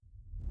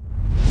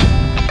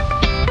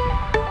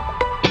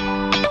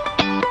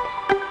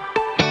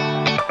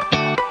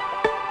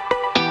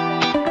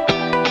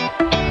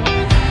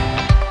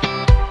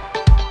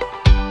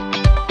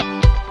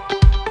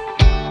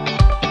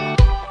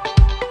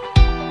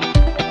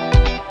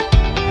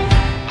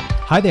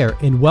Hi there,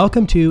 and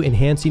welcome to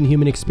Enhancing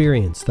Human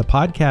Experience, the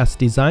podcast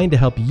designed to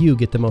help you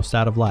get the most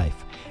out of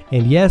life.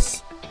 And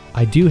yes,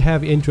 I do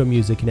have intro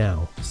music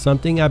now,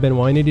 something I've been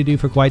wanting to do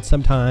for quite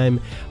some time,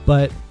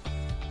 but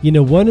you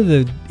know, one of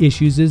the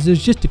issues is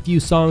there's just a few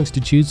songs to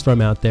choose from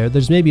out there.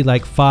 There's maybe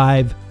like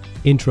 5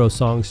 intro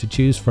songs to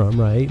choose from,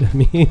 right? I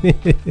mean,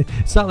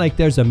 it's not like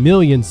there's a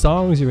million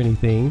songs or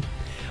anything.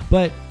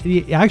 But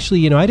actually,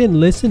 you know, I didn't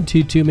listen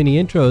to too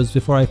many intros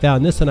before I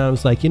found this, and I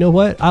was like, you know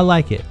what? I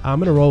like it. I'm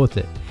going to roll with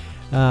it.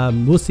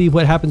 We'll see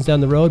what happens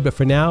down the road, but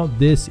for now,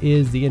 this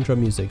is the intro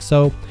music.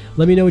 So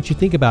let me know what you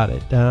think about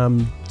it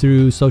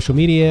through social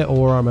media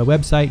or on my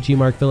website,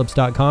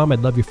 gmarkphillips.com.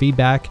 I'd love your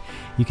feedback.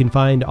 You can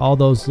find all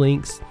those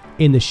links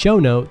in the show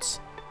notes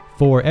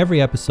for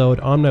every episode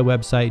on my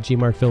website,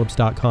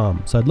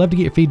 gmarkphillips.com. So I'd love to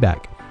get your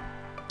feedback.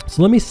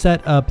 So let me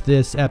set up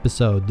this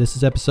episode. This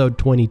is episode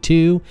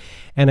 22,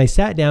 and I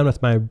sat down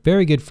with my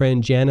very good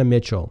friend, Jana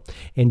Mitchell.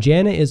 And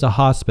Jana is a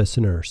hospice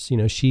nurse. You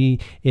know, she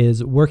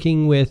is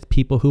working with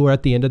people who are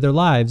at the end of their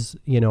lives,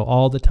 you know,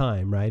 all the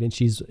time, right? And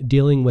she's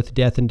dealing with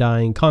death and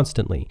dying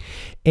constantly.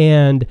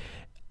 And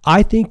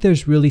I think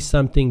there's really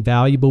something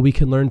valuable we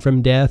can learn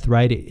from death,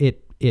 right?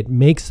 It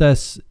makes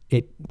us,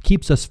 it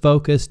keeps us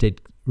focused. It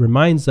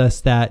reminds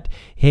us that,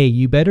 hey,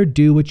 you better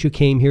do what you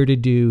came here to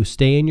do.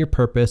 Stay in your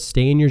purpose,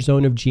 stay in your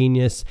zone of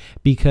genius,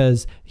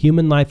 because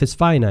human life is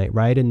finite,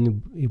 right?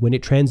 And when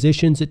it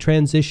transitions, it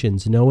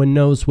transitions. No one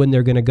knows when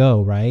they're going to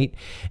go, right?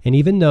 And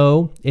even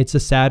though it's a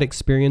sad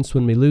experience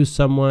when we lose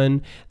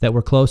someone that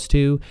we're close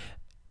to,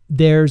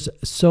 there's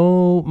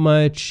so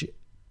much,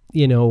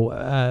 you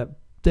know,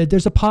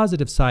 there's a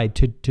positive side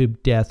to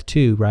death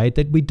too, right?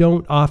 That we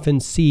don't often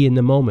see in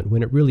the moment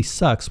when it really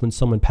sucks when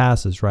someone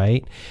passes,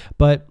 right?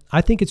 But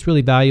I think it's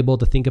really valuable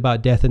to think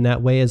about death in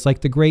that way as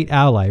like the great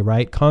ally,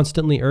 right?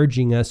 Constantly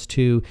urging us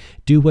to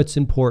do what's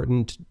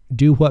important,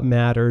 do what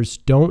matters,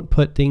 don't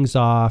put things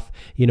off,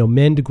 you know,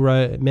 mend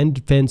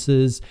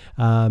fences,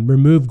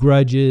 remove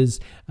grudges,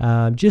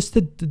 just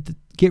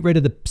get rid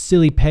of the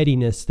silly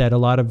pettiness that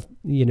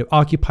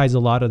occupies a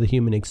lot of the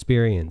human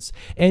experience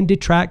and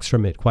detracts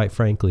from it, quite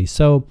frankly.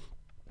 So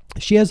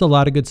she has a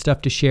lot of good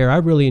stuff to share. I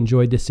really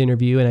enjoyed this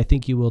interview, and I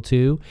think you will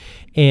too.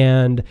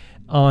 And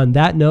on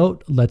that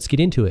note, let's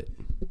get into it.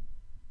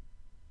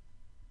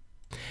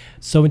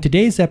 So in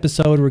today's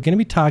episode, we're going to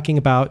be talking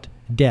about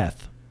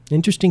death.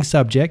 Interesting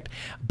subject,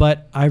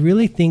 but I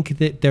really think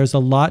that there's a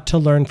lot to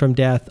learn from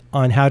death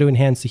on how to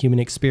enhance the human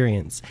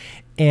experience.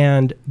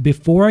 And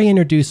before I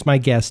introduce my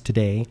guest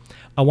today,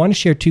 I want to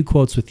share 2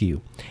 quotes with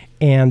you.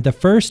 And the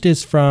first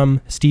is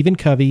from Stephen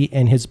Covey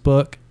and his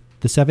book,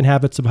 The 7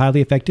 Habits of Highly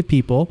Effective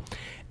People.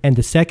 And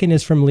the second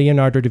is from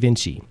Leonardo da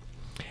Vinci.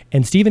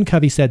 And Stephen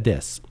Covey said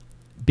this: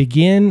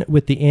 begin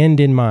with the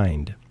end in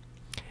mind.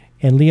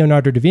 And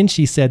Leonardo da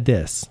Vinci said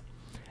this: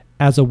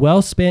 as a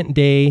well-spent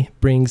day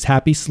brings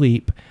happy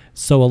sleep,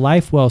 so a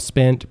life well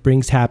spent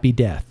brings happy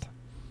death.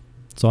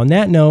 So on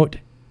that note,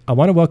 I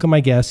want to welcome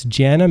my guest,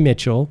 Jana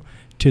Mitchell,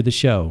 to the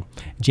show.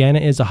 Jana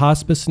is a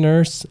hospice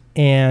nurse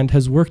and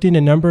has worked in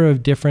a number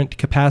of different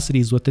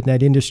capacities within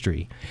that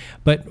industry.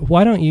 But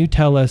why don't you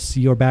tell us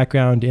your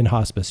background in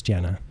hospice,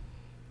 Jana?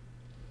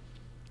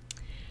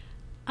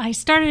 I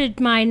started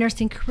my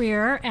nursing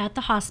career at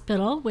the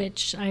hospital,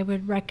 which I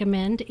would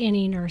recommend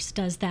any nurse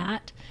does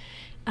that,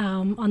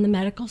 on the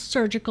medical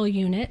surgical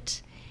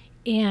unit.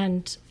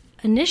 And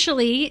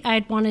initially,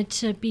 I'd wanted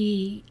to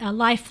be a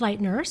life flight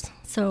nurse.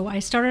 So I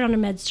started on a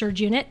med surg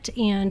unit,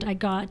 and I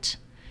got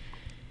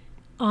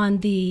on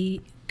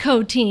the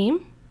code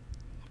team,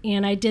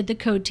 and I did the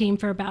code team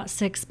for about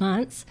 6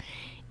 months.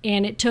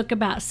 And it took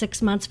about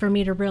 6 months for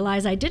me to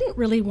realize I didn't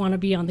really want to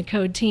be on the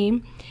code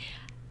team.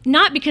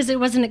 Not because it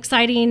wasn't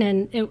exciting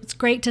and it was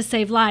great to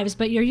save lives,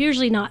 but you're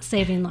usually not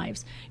saving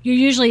lives. You're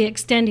usually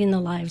extending the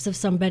lives of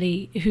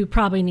somebody who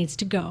probably needs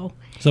to go.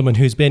 Someone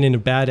who's been in a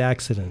bad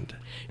accident.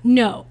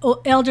 No,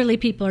 elderly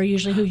people are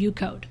usually who you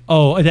code.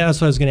 Oh,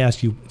 that's what I was going to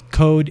ask you.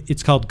 Code,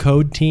 it's called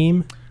code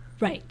team?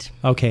 Right.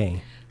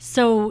 Okay.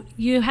 So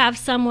you have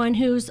someone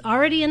who's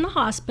already in the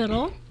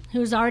hospital,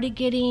 who's already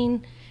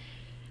getting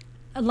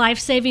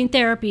life-saving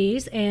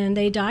therapies, and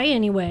they die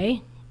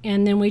anyway,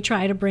 and then we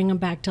try to bring them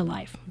back to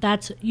life.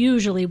 That's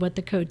usually what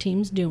the code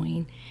team's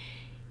doing.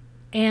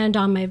 And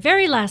on my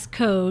very last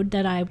code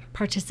that I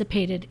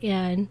participated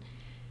in,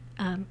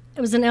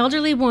 it was an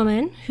elderly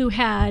woman who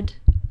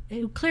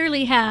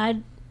clearly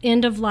had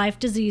end-of-life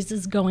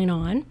diseases going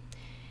on.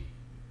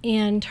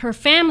 And her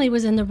family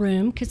was in the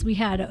room because we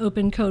had an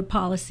open code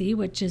policy,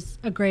 which is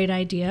a great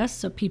idea,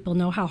 so people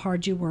know how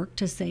hard you work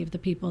to save the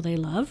people they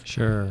love.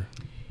 Sure.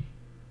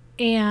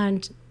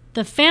 And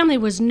the family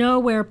was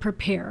nowhere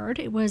prepared.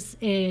 It was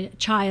a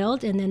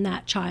child and then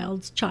that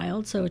child's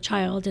child, so a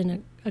child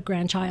and a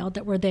grandchild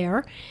that were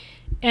there.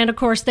 And of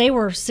course, they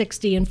were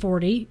 60 and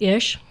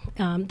 40-ish.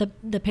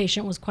 The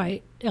patient was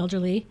quite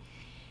elderly.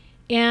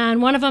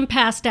 And one of them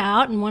passed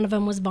out and one of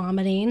them was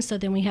vomiting. So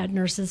then we had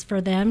nurses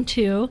for them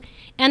too.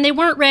 And they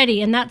weren't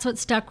ready. And that's what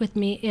stuck with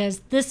me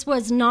is this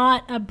was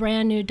not a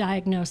brand new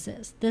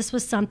diagnosis. This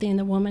was something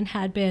the woman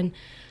had been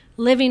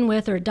living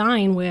with or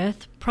dying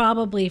with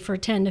probably for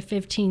 10 to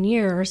 15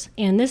 years.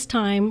 And this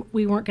time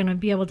we weren't going to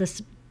be able to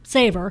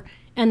save her,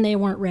 and they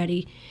weren't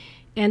ready.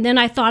 And then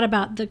I thought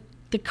about the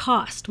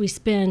cost we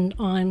spend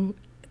on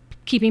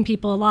keeping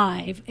people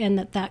alive, and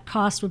that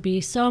cost would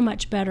be so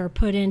much better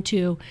put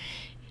into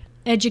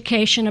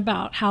education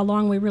about how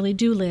long we really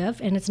do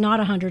live. And it's not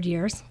 100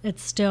 years.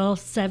 It's still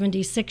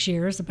 76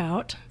 years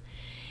about.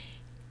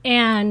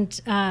 And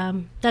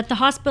that the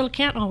hospital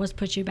can't always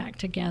put you back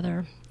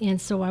together. And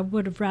so I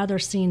would have rather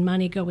seen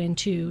money go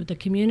into the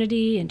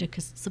community, into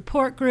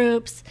support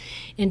groups,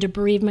 into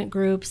bereavement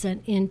groups,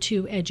 and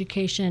into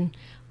education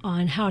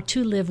on how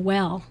to live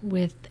well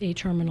with a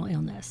terminal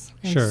illness.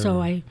 And Sure.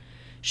 so I,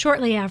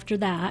 shortly after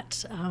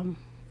that,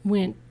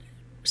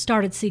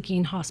 started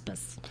seeking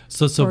hospice.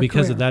 So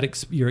because career. of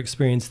that, your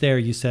experience there,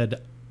 you said,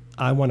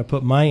 I want to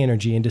put my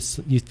energy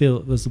into, you feel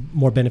it was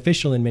more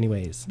beneficial in many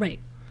ways. Right.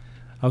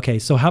 Okay,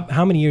 so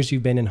how many years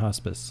you've been in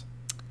hospice?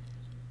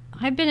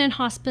 I've been in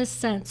hospice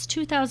since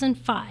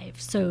 2005,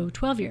 so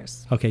 12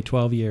 years. Okay,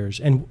 12 years.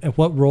 And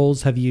what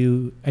roles have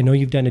you, I know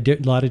you've done a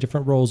lot of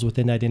different roles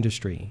within that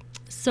industry.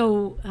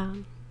 So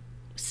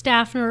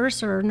staff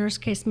nurse or nurse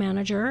case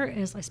manager,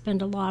 is I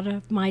spend a lot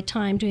of my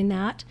time doing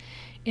that,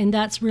 and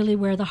that's really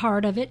where the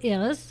heart of it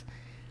is.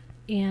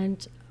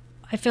 And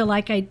I feel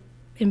like I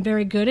am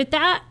very good at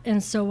that,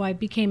 and so I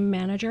became a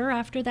manager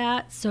after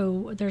that.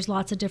 So there's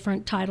lots of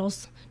different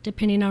titles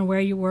depending on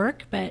where you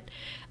work, but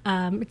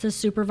it's a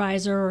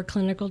supervisor or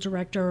clinical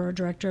director or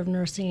director of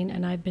nursing,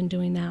 and I've been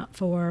doing that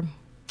for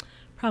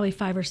probably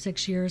 5 or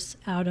 6 years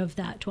out of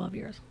that 12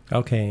 years.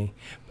 Okay.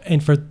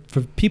 And for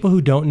people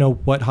who don't know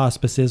what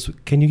hospice is,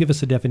 can you give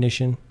us a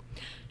definition?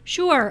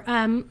 Sure.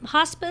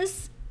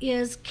 Hospice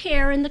is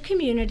care in the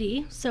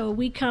community. So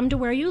we come to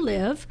where you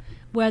live,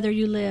 whether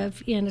you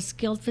live in a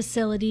skilled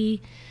facility,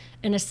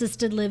 an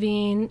assisted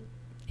living,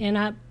 in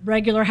a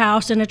regular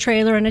house, in a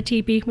trailer, in a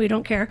teepee, we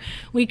don't care.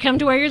 We come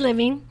to where you're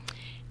living.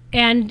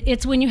 And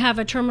it's when you have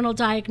a terminal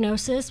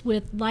diagnosis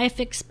with life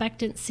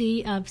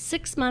expectancy of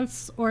 6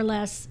 months or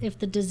less if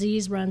the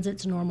disease runs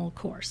its normal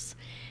course.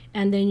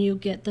 And then you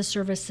get the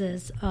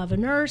services of a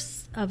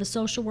nurse, of a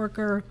social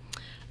worker,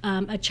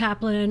 a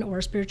chaplain or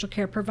a spiritual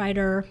care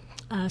provider,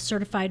 a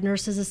certified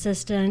nurse's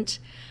assistant.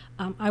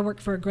 I work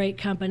for a great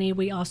company.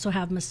 We also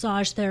have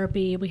massage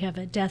therapy. We have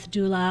a death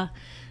doula.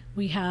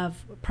 We have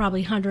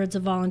probably hundreds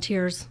of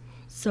volunteers.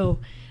 So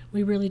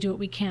we really do what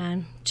we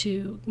can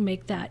to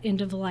make that end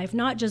of the life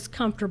not just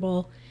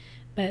comfortable,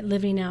 but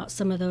living out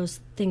some of those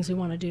things we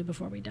want to do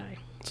before we die.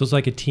 So it's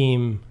like a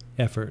team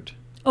effort.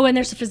 Oh, and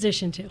there's a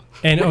physician too.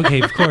 And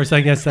okay, of course,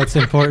 I guess that's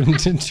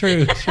important and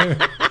true. Sure.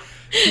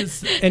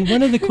 And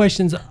one of the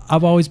questions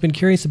I've always been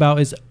curious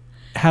about is,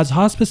 has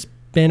hospice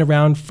been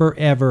around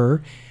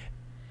forever?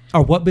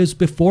 Or what was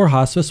before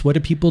hospice? How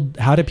did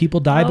people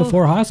die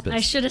before hospice? I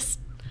should have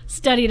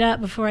studied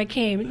up before I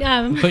came.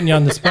 Putting you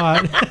on the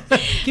spot.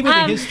 Give me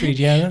the history,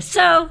 Jana.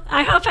 So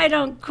I hope I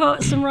don't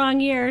quote some wrong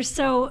years.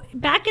 So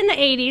back in the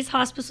 80s,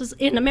 hospice was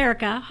in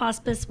America.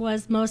 Hospice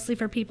was mostly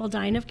for people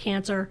dying of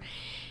cancer.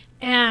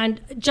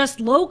 And just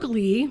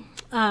locally,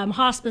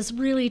 hospice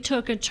really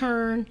took a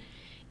turn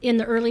in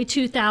the early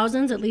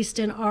 2000s, at least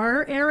in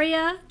our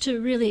area,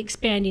 to really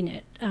expanding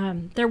it.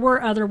 There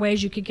were other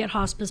ways you could get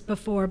hospice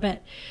before,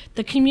 but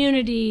the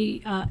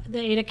community, the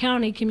Ada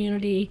County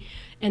community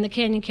and the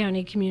Canyon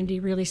County community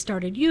really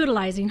started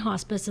utilizing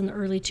hospice in the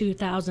early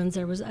 2000s.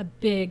 There was a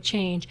big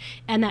change,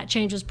 and that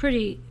change was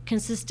pretty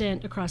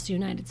consistent across the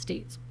United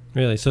States.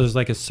 Really? So there's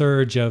like a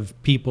surge of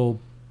people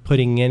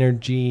putting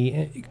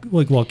energy,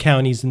 well,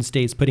 counties and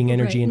states putting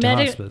energy into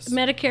hospice.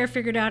 Medicare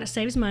figured out it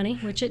saves money,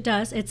 which it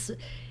does.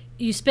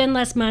 You spend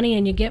less money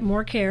and you get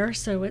more care,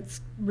 so it's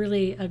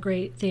really a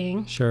great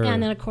thing. Sure.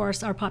 And then, of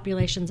course, our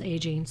population's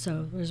aging,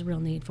 so there's a real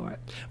need for it.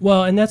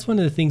 Well, and that's one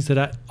of the things that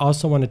I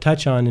also want to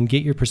touch on and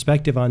get your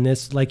perspective on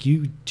this. Like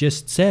you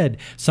just said,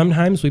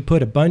 sometimes we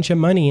put a bunch of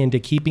money into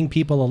keeping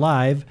people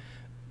alive.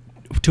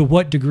 To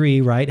what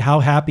degree, right? How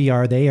happy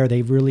are they? Are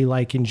they really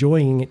like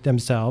enjoying it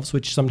themselves,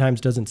 which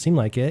sometimes doesn't seem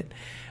like it?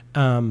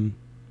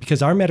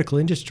 Because our medical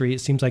industry,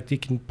 it seems like they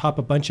can pop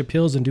a bunch of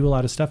pills and do a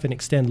lot of stuff and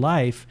extend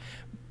life,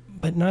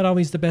 but not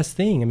always the best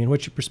thing. I mean,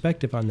 what's your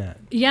perspective on that?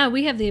 Yeah,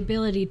 we have the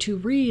ability to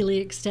really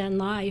extend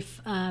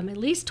life, at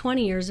least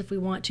 20 years if we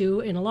want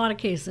to, in a lot of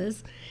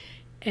cases.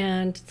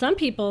 And some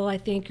people, I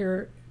think,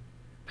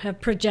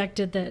 have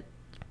projected that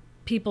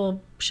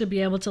people should be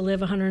able to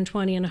live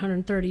 120 and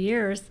 130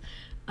 years.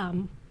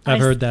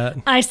 I've heard that.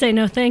 I say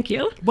no, thank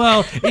you.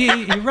 Well,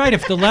 you're right.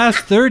 If the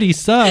last 30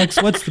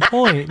 sucks, what's the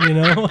point,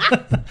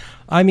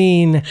 I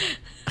mean...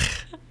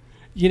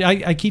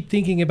 I keep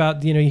thinking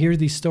about, you hear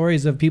these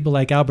stories of people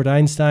like Albert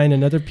Einstein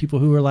and other people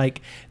who are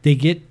like, they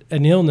get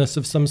an illness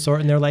of some sort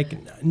and they're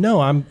like,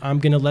 no, I'm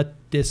going to let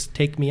this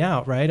take me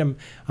out, right? I'm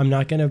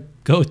not going to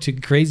go to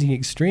crazy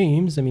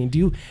extremes. I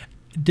mean,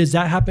 does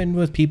that happen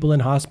with people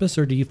in hospice,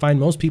 or do you find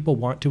most people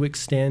want to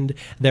extend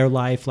their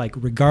life, like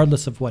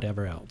regardless of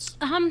whatever else?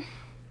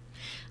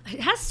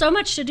 It has so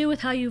much to do with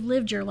how you've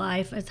lived your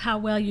life as how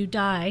well you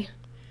die.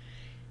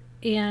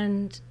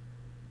 And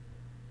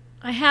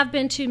I have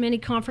been to many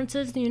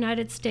conferences in the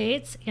United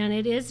States, and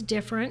it is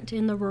different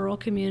in the rural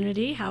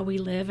community, how we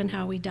live and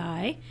how we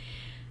die.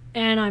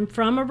 And I'm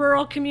from a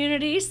rural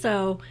community,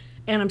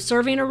 and I'm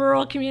serving a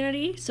rural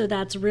community, so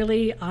that's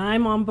really,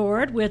 I'm on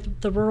board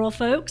with the rural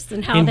folks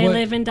and how they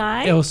live and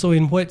die. Oh, so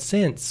in what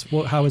sense?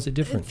 How is it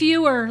different?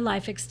 Fewer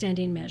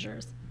life-extending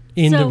measures.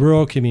 In the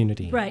rural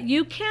community. Right.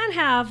 You can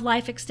have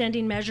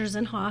life-extending measures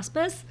in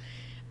hospice,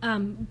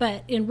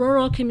 but in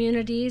rural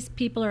communities,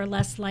 people are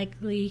less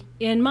likely,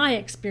 in my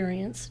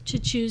experience, to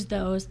choose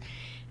those.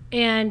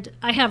 And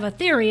I have a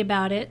theory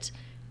about it.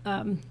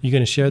 You're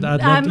going to share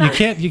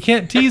that? You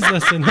can't tease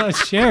us and not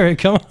share it.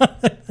 Come on.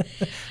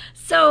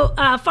 So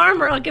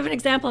farmer, I'll give an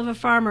example of a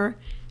farmer.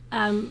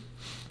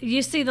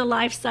 You see the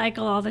life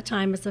cycle all the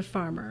time as a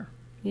farmer.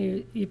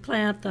 You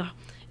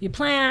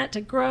plant,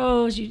 it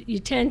grows, you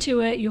tend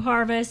to it, you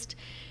harvest,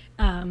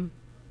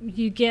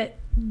 you get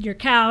your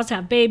cows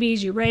have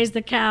babies, you raise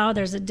the cow,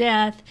 there's a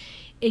death,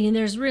 and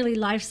there's really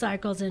life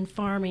cycles in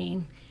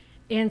farming.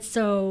 And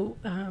so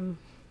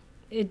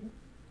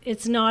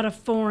it's not a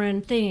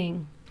foreign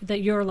thing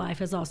that your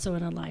life is also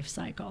in a life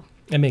cycle.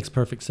 It makes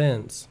perfect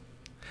sense.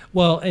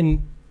 Well,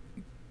 and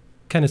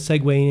kind of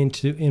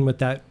segueing in with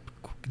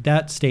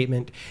that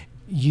statement,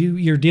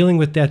 you're dealing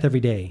with death every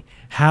day.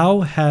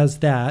 How has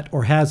that,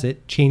 or has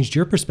it, changed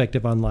your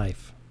perspective on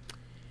life?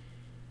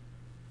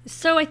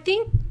 So I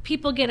think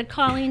people get a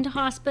calling to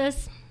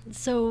hospice.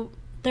 So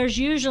there's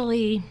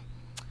usually,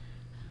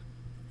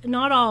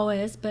 not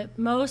always, but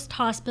most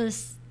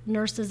hospice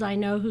nurses I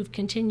know who've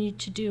continued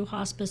to do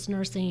hospice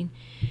nursing,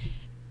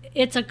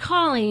 it's a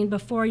calling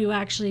before you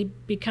actually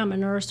become a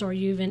nurse or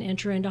you even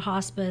enter into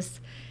hospice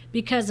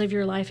because of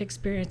your life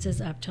experiences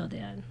up till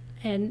then.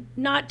 And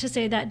not to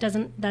say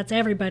that's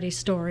everybody's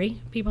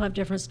story. People have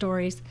different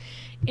stories.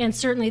 And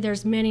certainly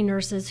there's many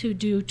nurses who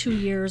do 2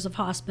 years of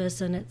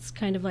hospice and it's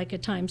kind of like a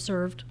time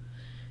served.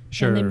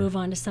 Sure. And they move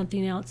on to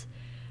something else.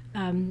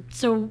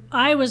 So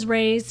I was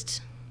raised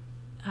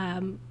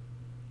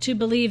to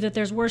believe that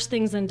there's worse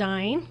things than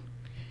dying.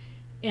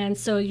 And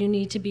so you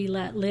need to be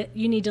let live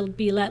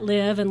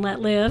and let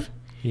live.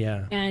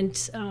 Yeah.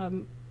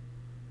 And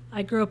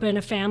I grew up in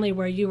a family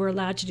where you were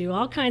allowed to do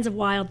all kinds of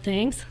wild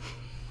things.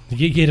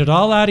 You get it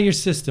all out of your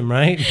system,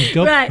 right?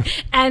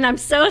 Right, and I'm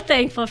so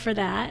thankful for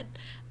that.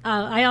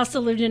 I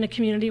also lived in a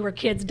community where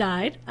kids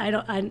died.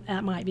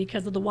 That might be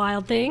because of the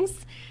wild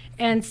things.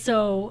 And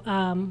so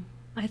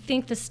I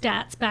think the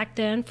stats back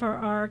then for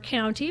our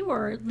county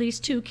were at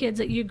least 2 kids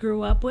that you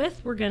grew up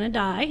with were going to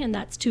die, and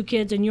that's 2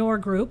 kids in your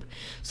group.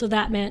 So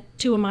that meant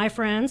 2 of my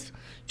friends,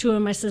 2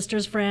 of my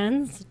sister's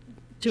friends,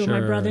 2 of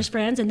my brother's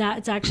friends, and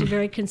that's actually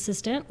very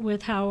consistent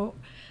with how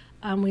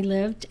we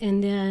lived.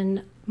 And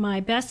then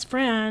my best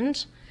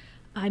friend,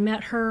 I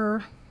met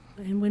her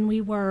and when we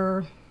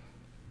were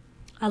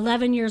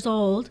 11 years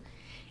old,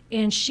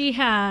 and she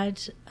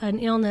had an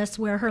illness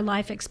where her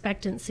life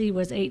expectancy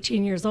was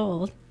 18 years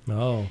old.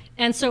 Oh.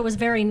 And so it was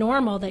very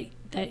normal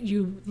that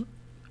you're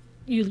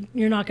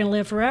not going to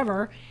live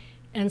forever.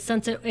 And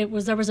since there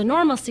was a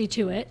normalcy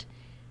to it.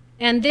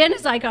 And then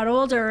as I got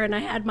older and I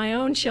had my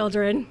own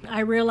children,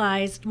 I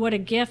realized what a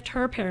gift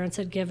her parents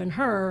had given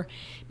her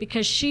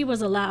because she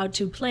was allowed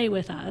to play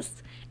with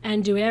us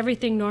and do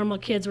everything normal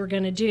kids were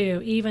going to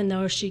do, even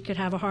though she could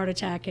have a heart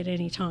attack at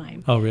any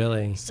time. Oh,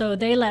 really? So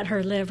they let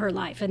her live her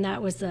life, and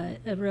that was a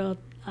real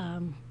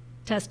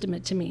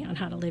testament to me on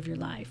how to live your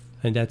life.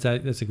 And that's a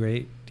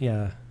great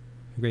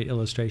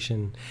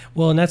illustration.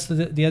 Well, and that's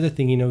the other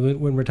thing,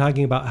 when we're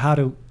talking about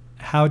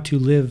how to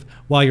live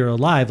while you're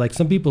alive. Like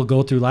some people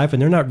go through life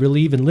and they're not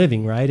really even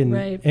living, right? And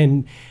right.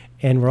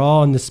 and we're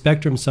all on the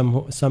spectrum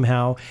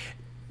somehow.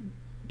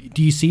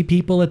 Do you see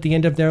people at the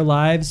end of their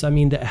lives,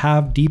 that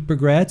have deep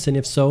regrets? And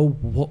if so,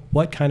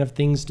 what kind of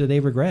things do they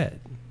regret?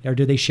 Or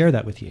do they share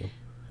that with you?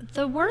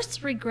 The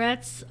worst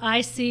regrets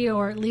I see,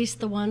 or at least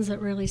the ones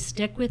that really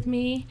stick with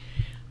me,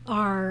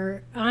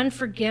 are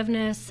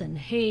unforgiveness and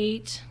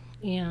hate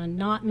and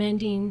not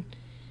mending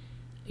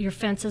your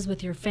fences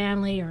with your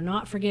family, or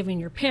not forgiving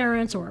your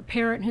parents, or a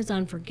parent who's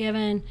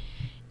unforgiven.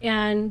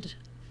 And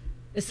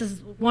this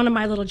is one of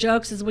my little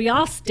jokes, is we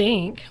all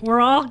stink. We're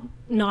all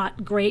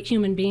not great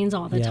human beings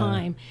all the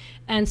time.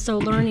 And so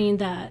learning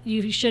that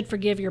you should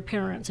forgive your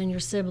parents and your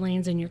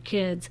siblings and your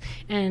kids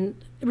and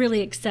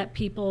really accept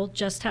people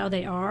just how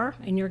they are,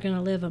 and you're going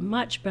to live a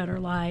much better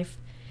life.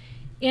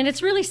 And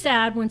it's really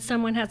sad when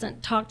someone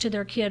hasn't talked to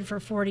their kid for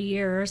 40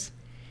 years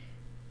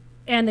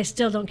and they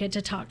still don't get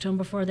to talk to them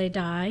before they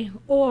die.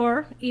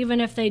 Or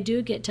even if they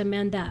do get to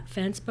mend that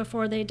fence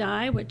before they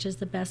die, which is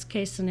the best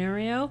case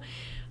scenario,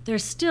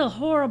 there's still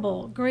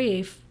horrible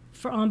grief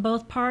on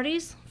both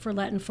parties for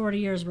letting 40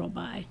 years roll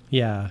by.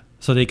 Yeah.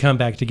 So they come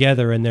back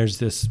together and there's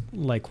this,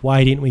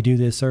 why didn't we do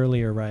this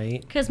earlier,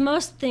 right? Because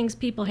most things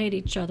people hate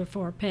each other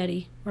for are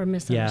petty or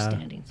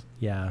misunderstandings.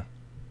 Yeah.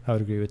 I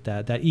would agree with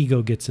that. That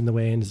ego gets in the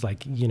way and is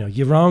like,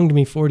 you wronged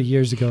me 40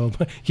 years ago,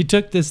 but you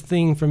took this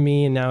thing from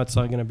me and now it's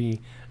all going to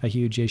be a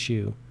huge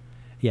issue.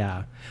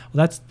 Yeah.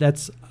 Well,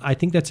 I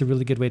think that's a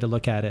really good way to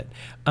look at it.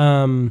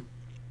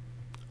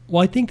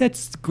 Well, I think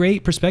that's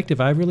great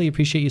perspective. I really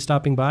appreciate you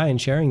stopping by and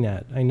sharing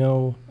that. I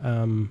know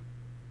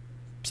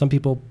some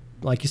people,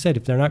 like you said,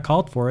 if they're not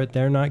called for it,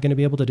 they're not going to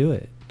be able to do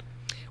it.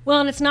 Well,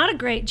 and it's not a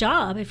great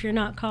job if you're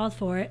not called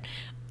for it.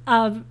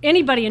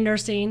 Anybody in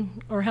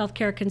nursing or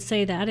healthcare can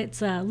say that.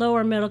 It's a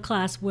lower middle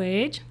class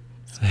wage.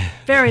 It's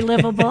very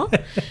livable,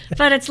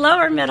 but it's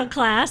lower middle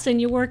class,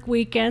 and you work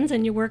weekends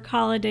and you work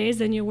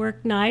holidays and you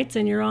work nights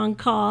and you're on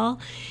call,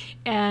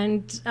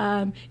 and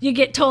you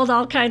get told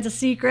all kinds of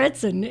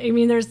secrets, and I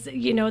mean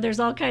there's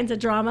all kinds of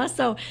drama.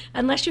 So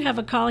unless you have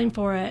a calling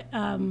for it,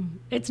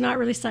 it's not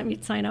really something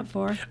you'd sign up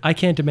for. I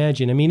can't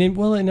imagine. I mean,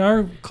 in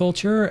our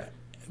culture,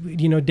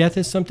 death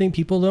is something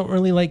people don't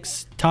really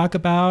talk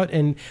about.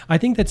 And I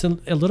think that's a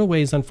little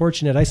ways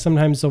unfortunate. I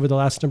sometimes over the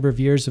last number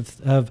of years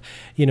have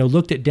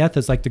looked at death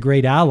as like the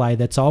great ally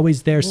that's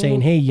always there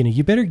saying, hey,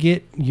 you better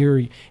get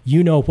your,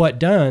 what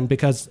done,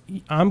 because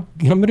I'm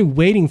going to be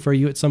waiting for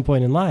you at some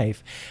point in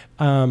life.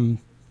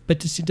 But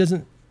just, it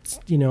doesn't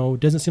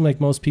seem like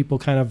most people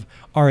kind of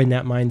are in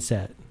that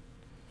mindset,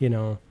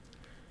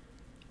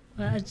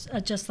 It's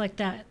just like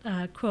that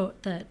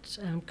quote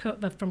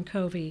that from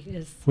Covey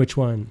is. Which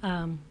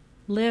one?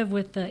 Live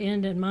with the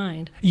end in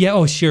mind. Yeah.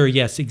 Oh, sure.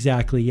 Yes.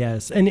 Exactly.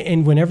 Yes.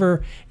 And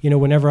whenever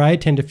I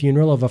attend a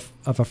funeral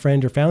of a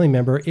friend or family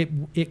member,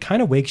 it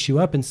kind of wakes you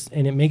up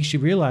and it makes you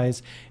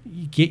realize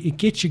it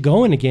gets you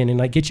going again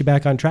and get you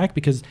back on track,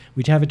 because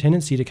we have a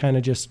tendency to kind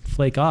of just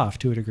flake off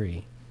to a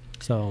degree.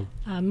 So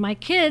my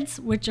kids,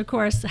 which of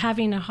course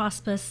having a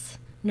hospice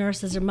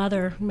nurse as a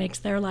mother makes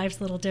their lives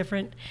a little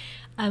different.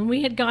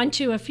 We had gone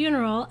to a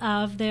funeral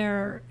of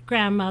their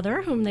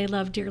grandmother, whom they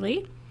loved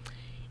dearly,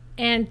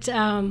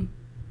 and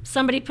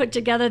somebody put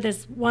together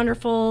this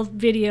wonderful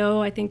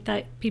video. I think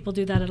that people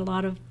do that at a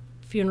lot of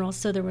funerals,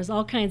 so there was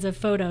all kinds of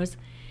photos.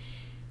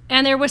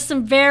 And there was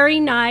some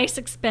very nice,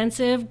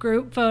 expensive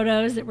group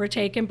photos that were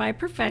taken by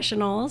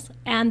professionals.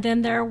 And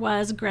then there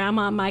was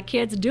Grandma and my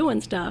kids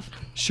doing stuff.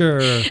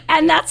 Sure.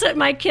 And that's what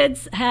my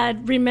kids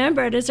had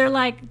remembered, is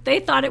they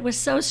thought it was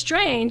so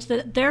strange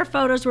that their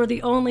photos were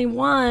the only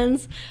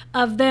ones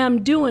of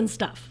them doing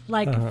stuff,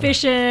 like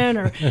fishing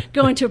or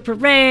going to a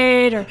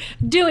parade or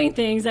doing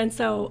things. And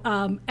so,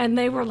 and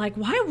they were like,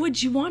 why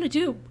would you want to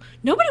do?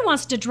 Nobody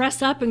wants to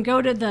dress up and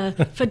go to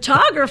the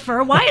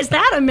photographer. Why is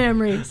that a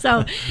memory?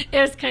 So it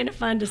was kind of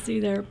fun to see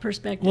their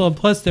perspective. Well,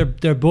 plus they're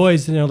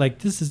boys,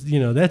 this is,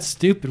 that's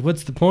stupid.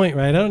 What's the point,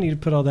 right? I don't need to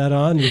put all that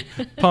on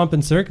pomp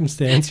and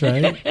circumstance,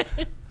 right?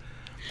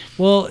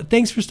 Well,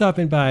 thanks for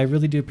stopping by. I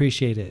really do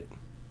appreciate it.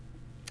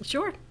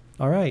 Sure.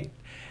 All right.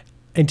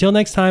 Until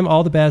next time,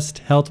 all the best,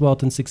 health,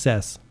 wealth, and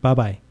success.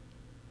 Bye-bye.